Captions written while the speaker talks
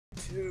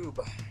YouTube,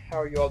 how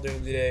are you all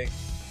doing today?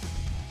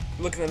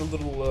 Looking at a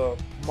little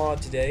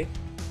mod today.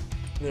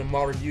 I'm doing a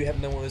mod review.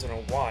 Haven't done one of those in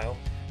a while.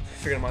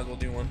 Figured I might as well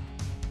do one.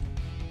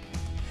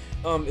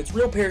 It's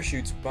Real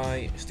Parachutes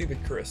by Stupid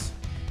Chris.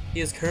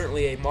 He is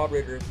currently a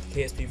moderator of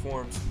the KSP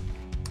forums,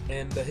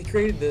 and he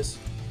created this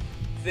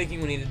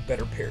thinking we needed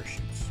better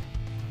parachutes.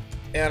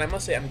 And I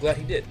must say, I'm glad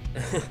he did.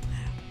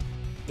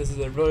 This is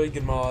a really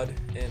good mod,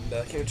 and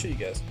I can't wait to show you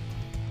guys.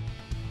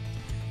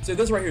 So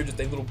this right here is just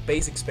a little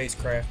basic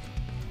spacecraft.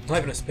 Not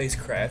even a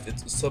spacecraft,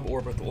 it's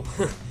suborbital.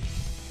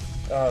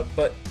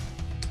 But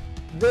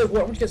really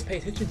what I want you guys to pay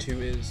attention to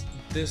is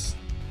this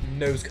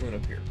nose coming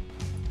up here.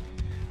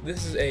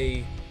 This is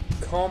a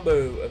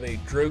combo of a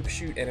drogue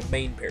chute and a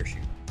main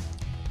parachute.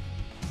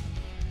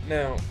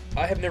 Now,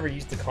 I have never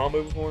used the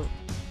combo before,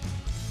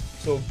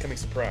 so I'm kind of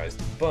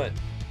surprised, but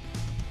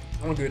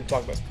I'm going to go ahead and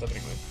talk about some stuff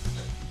anyway.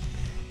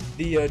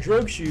 The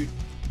drogue chute,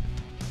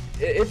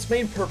 its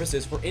main purpose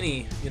is for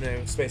any,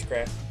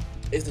 spacecraft,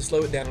 is to slow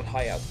it down at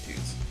high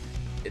altitudes.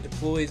 It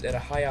deploys at a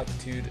high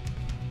altitude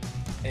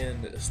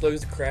and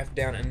slows the craft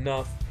down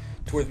enough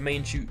to where the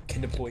main chute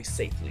can deploy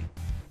safely.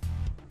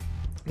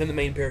 Then the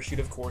main parachute,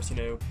 of course,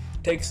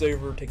 takes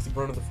over, takes the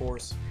brunt of the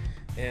force,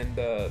 and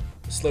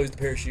slows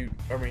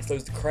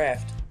the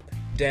craft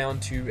down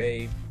to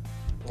a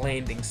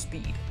landing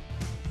speed.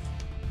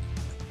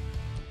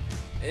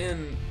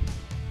 And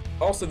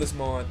also, this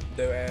mod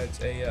though adds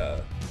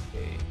a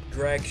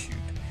drag chute.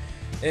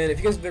 And if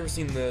you guys have ever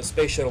seen the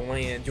space shuttle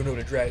land, you'll know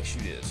what a drag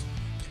chute is.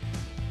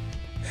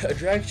 A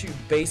drag chute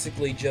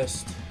basically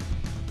just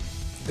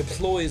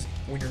deploys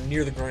when you're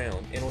near the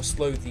ground, and will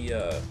slow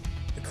the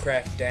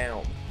craft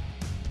down,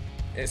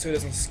 and so it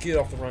doesn't skid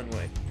off the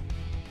runway.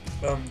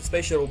 The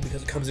space shuttle,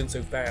 because it comes in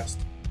so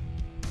fast,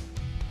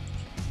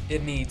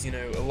 it needs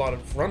a lot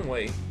of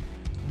runway,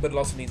 but it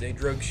also needs a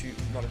drag chute,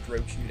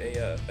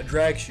 a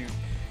drag chute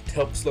to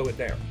help slow it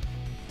down.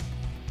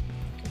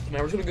 So now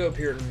we're just gonna go up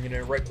here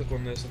and right click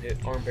on this and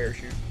hit arm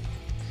parachute.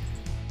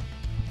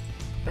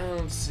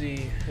 Let's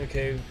see.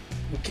 Okay,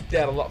 we kicked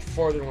out a lot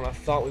farther than what I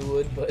thought we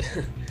would, but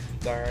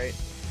it's alright.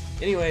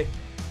 Anyway,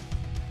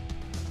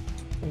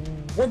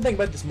 one thing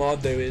about this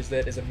mod though is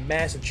that it's a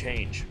massive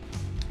change.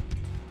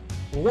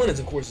 One is,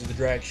 of course, the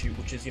drag chute,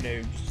 which is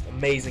just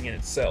amazing in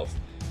itself,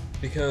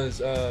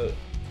 because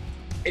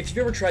if you've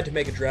ever tried to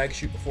make a drag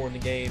chute before in the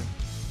game,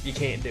 you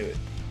can't do it,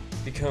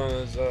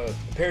 because the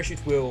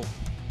parachutes will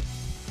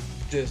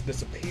just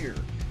disappear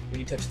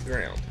when you touch the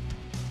ground.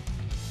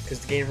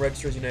 Because the game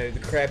registers, the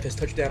craft has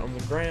touched down on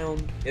the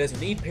ground. It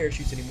doesn't need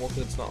parachutes anymore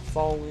because it's not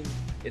falling.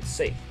 It's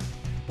safe.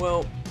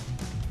 Well,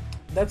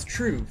 that's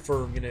true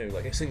for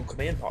like a single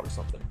command pod or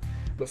something,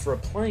 but for a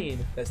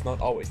plane, that's not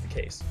always the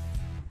case.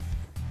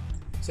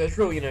 So it's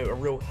really a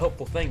real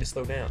helpful thing to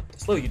slow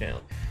you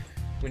down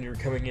when you're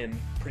coming in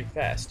pretty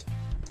fast.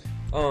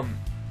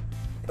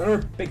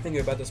 Another big thing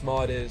about this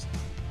mod is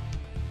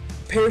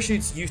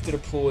parachutes used to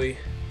deploy,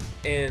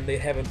 and they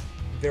have a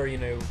very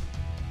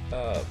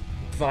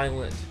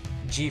violent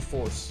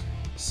G-force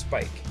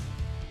spike.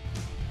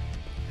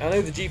 I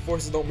know the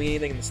G-forces don't mean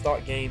anything in the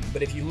stock game,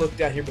 but if you look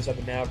down here beside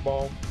the nav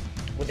ball,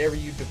 whenever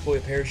you deploy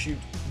a parachute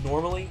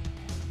normally,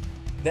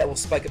 that will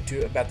spike up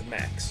to about the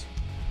max.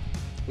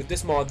 With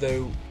this mod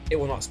though, it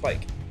will not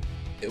spike.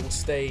 It will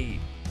stay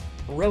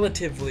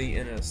relatively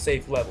in a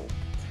safe level,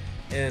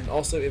 and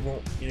also it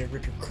won't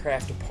rip your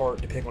craft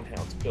apart depending on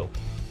how it's built.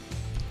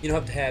 You don't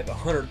have to have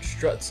 100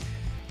 struts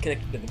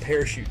connected to the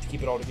parachute to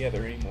keep it all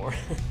together anymore.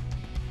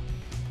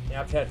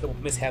 I've had a couple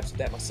mishaps with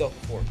that myself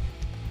before.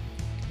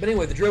 But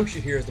anyway, the drogue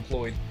chute here is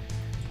deployed,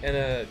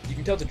 and you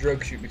can tell it's a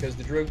drogue chute because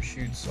the drogue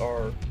chutes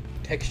are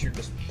textured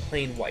just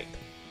plain white.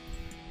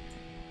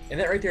 And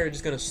that right there is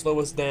just going to slow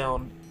us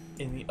down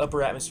in the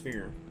upper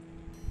atmosphere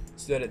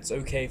so that it's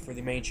okay for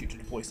the main chute to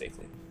deploy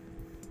safely.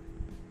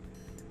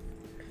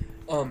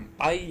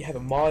 I have a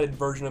modded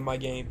version of my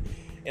game,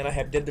 and I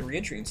have Dead the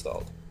Reentry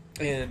installed.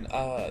 And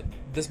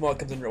this mod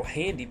comes in real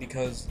handy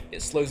because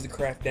it slows the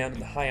craft down in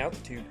the high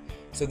altitude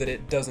so that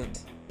it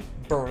doesn't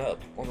burn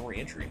up on the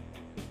reentry.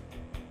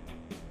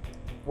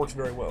 Works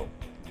very well.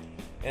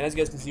 And as you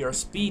guys can see, our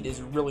speed is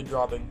really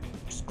dropping,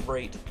 which is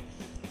great.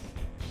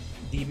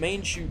 The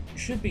main chute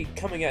should be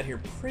coming out here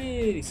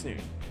pretty soon.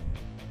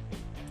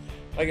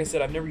 Like I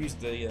said, I've never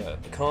used the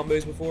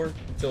combos before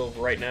until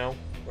right now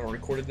when I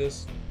recorded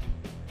this.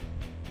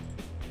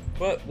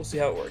 But we'll see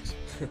how it works.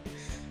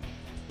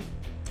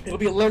 It'll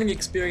be a learning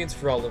experience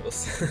for all of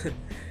us.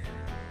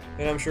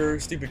 And I'm sure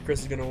Stupid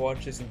Chris is going to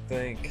watch this and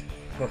think,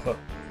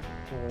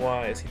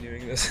 why is he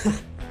doing this?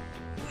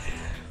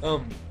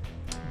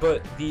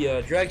 But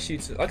the drag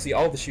chutes, actually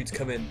all the chutes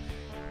come in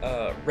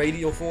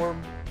radial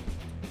form,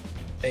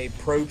 a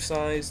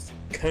probe-sized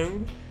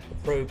cone,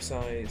 a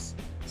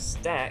probe-sized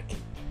stack,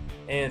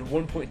 and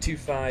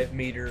 1.25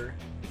 meter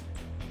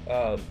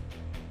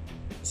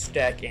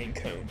stack and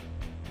cone.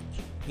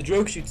 The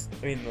drogue chutes,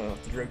 but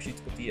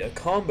the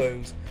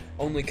combos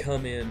only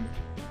come in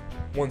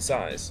one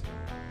size.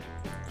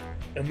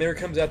 And there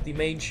comes out the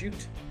main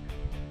chute,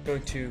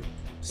 going to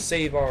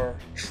save our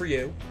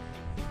trio.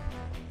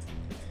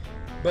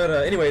 But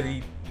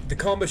anyway, the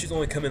combo chutes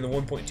only come in the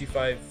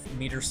 1.25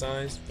 meter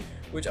size,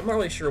 which I'm not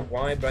really sure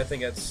why, but I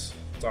think it's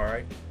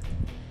alright.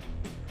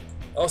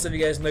 Also, if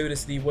you guys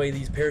notice the way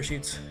these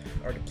parachutes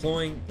are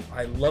deploying,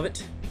 I love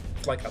it.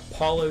 It's like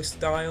Apollo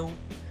style.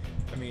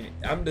 I mean,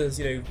 I'm just,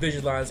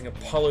 visualizing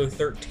Apollo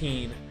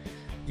 13.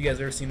 You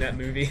guys ever seen that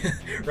movie?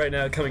 Right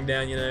now, coming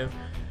down,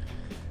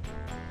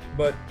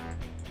 But,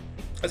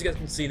 as you guys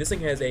can see, this thing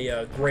has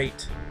a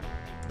great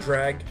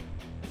drag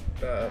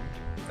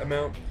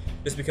amount,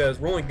 just because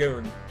we're only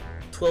going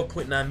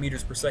 12.9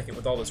 meters per second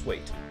with all this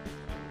weight,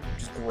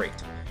 which is great.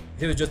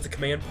 If it was just the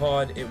command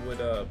pod, it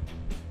would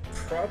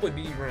probably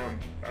be around,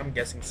 I'm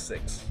guessing,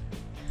 6.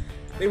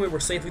 Anyway, we're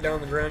safely down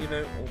on the ground,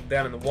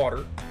 down in the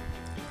water.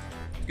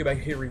 Let's go back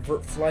here,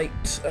 revert flight.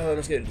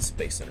 Let's go to the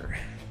Space Center.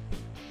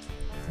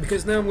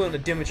 Because now I'm going to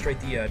demonstrate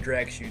the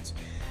drag chutes.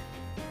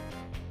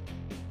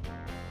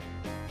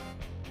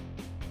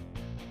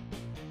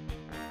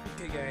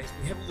 Okay guys,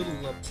 we have a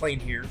little plane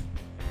here.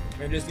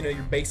 And just, your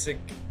basic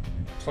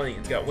plane.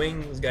 It's got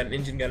wings, it's got an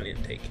engine, got an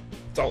intake.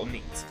 That's all it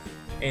needs.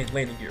 And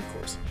landing gear, of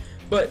course.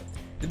 But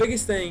the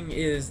biggest thing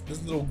is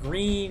this little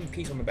green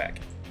piece on the back.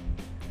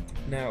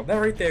 Now, that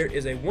right there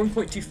is a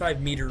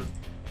 1.25 meter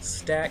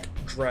stack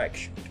drag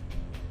chute.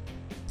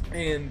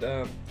 And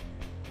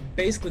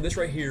basically this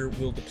right here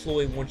will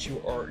deploy once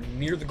you are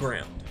near the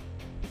ground.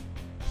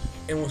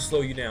 And will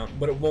slow you down,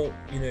 but it won't,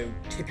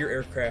 tip your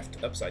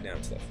aircraft upside down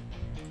and stuff.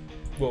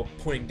 Well,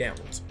 pointing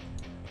downwards.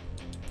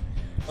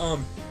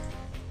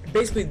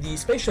 Basically the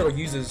space shuttle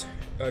uses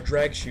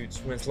drag chutes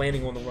when it's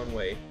landing on the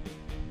runway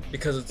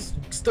because it's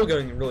still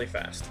going really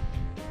fast.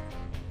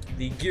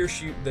 The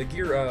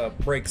gear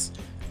brakes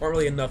aren't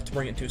really enough to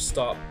bring it to a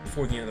stop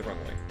before the end of the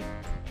runway,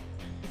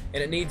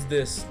 and it needs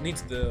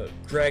the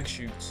drag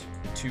chutes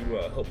to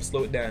help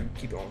slow it down and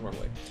keep it on the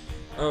runway.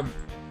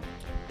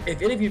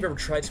 If any of you have ever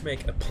tried to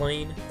make a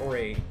plane or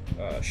a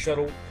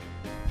shuttle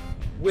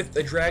with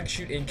a drag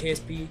chute in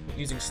KSP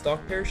using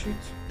stock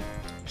parachutes,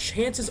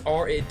 chances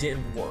are it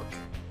didn't work.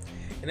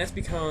 And that's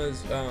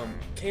because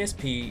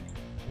KSP,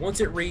 once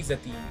it reads that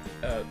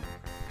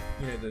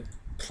the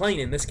plane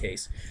in this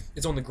case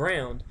is on the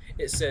ground,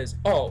 it says,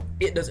 oh,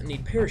 it doesn't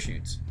need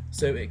parachutes,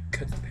 so it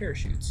cuts the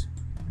parachutes.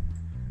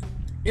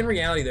 In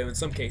reality though, in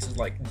some cases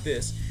like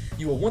this,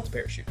 you will want the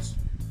parachutes.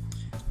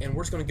 And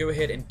we're just going to go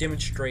ahead and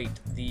demonstrate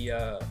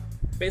the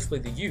basically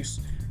the use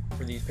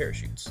for these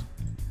parachutes.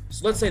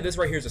 So let's say this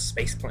right here is a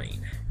space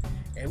plane,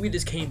 and we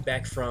just came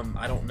back from,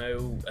 I don't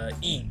know,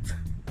 Eve.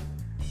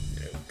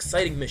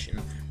 Exciting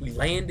mission. We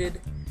landed,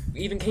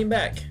 we even came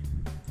back.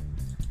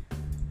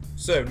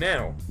 So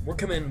now, we're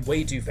coming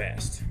way too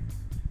fast.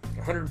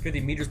 150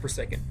 meters per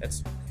second.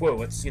 That's, whoa,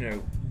 that's,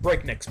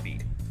 breakneck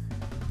speed.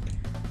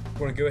 We're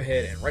going to go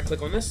ahead and right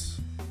click on this,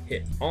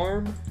 hit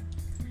arm,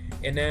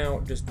 and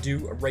now just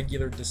do a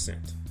regular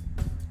descent.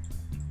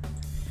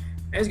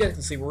 As you guys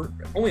can see, we're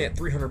only at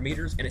 300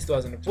 meters and it still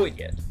hasn't deployed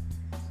yet.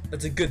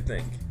 That's a good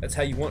thing. That's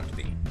how you want it to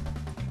be.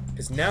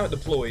 Because now it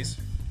deploys,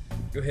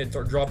 go ahead and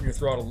start dropping your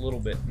throttle a little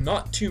bit.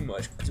 Not too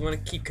much, because you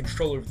want to keep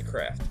control over the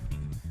craft.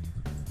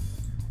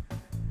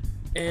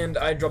 And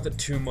I dropped it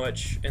too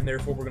much, and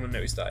therefore we're going to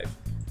nosedive.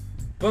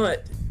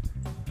 But,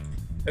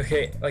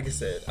 okay, like I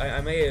said,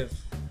 I may have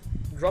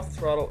dropped the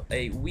throttle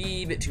a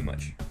wee bit too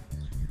much.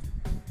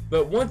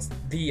 But once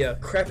the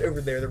craft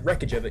over there, the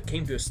wreckage of it,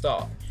 came to a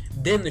stop,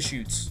 then the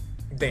chutes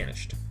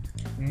vanished.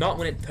 Not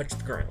when it touched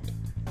the ground.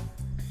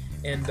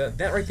 And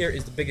that right there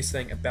is the biggest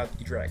thing about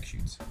the drag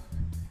chutes.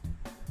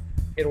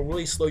 It'll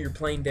really slow your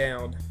plane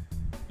down,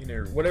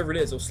 whatever it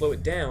is, it'll slow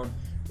it down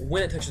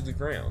when it touches the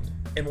ground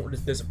and won't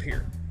just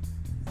disappear.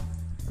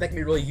 That can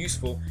be really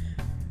useful,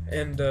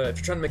 and if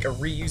you're trying to make a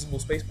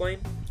reusable space plane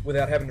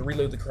without having to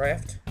reload the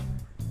craft,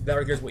 that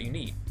right there is what you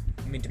need.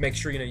 I mean, to make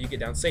sure you get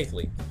down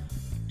safely.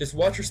 Just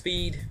watch your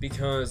speed,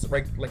 because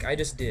like I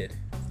just did,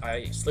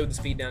 I slowed the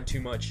speed down too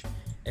much,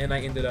 and I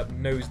ended up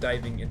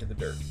nosediving into the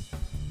dirt.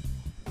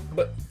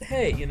 But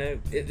hey,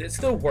 it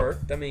still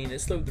worked. I mean, it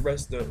slowed the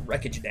rest of the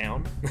wreckage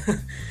down.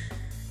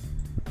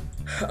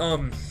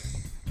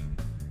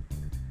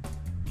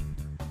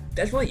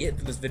 That's really it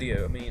for this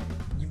video. I mean,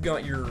 you've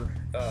got your,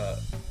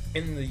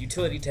 in the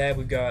utility tab,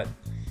 we've got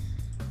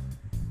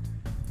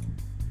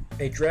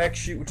a drag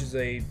chute, which is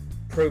a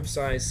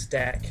probe-sized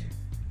stack.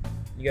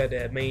 You got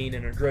a main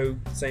and a drogue,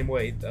 same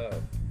way,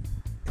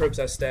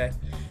 probe-sized stack,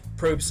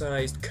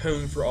 probe-sized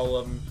cone for all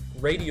of them,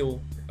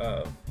 radial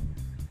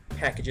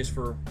packages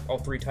for all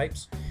three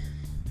types.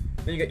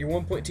 Then you got your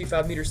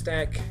 1.25 meter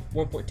stack,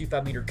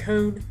 1.25 meter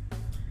cone,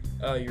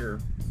 your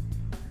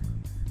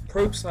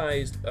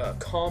probe-sized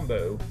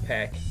combo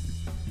pack,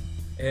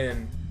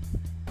 and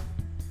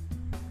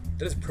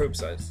that is probe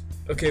size.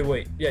 Okay,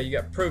 wait, yeah, you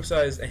got probe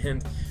size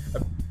and a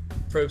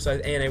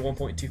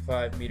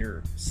 1.25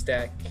 meter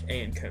stack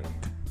and cone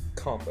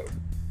combo.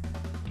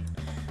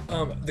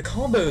 The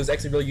combo is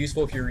actually really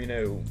useful if you're,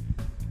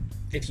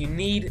 if you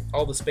need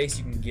all the space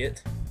you can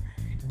get,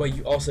 but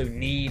you also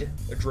need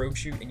a drogue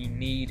chute and you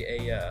need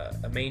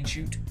a main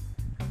chute,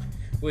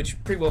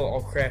 which pretty well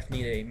all craft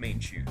need a main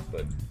chute,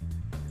 but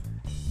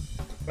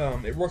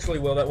It works really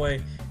well that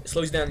way. It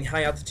slows down in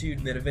high altitude,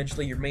 and then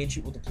eventually your main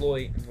chute will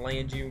deploy and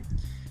land you.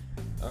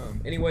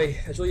 Anyway,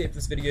 that's really it for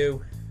this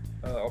video.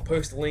 I'll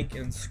post a link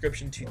in the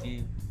description to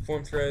the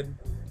forum thread.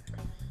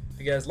 If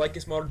you guys like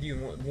this mod review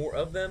and want more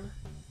of them,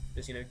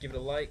 just give it a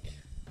like.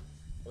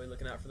 I'll be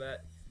looking out for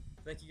that.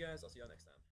 Thank you guys. I'll see y'all next time.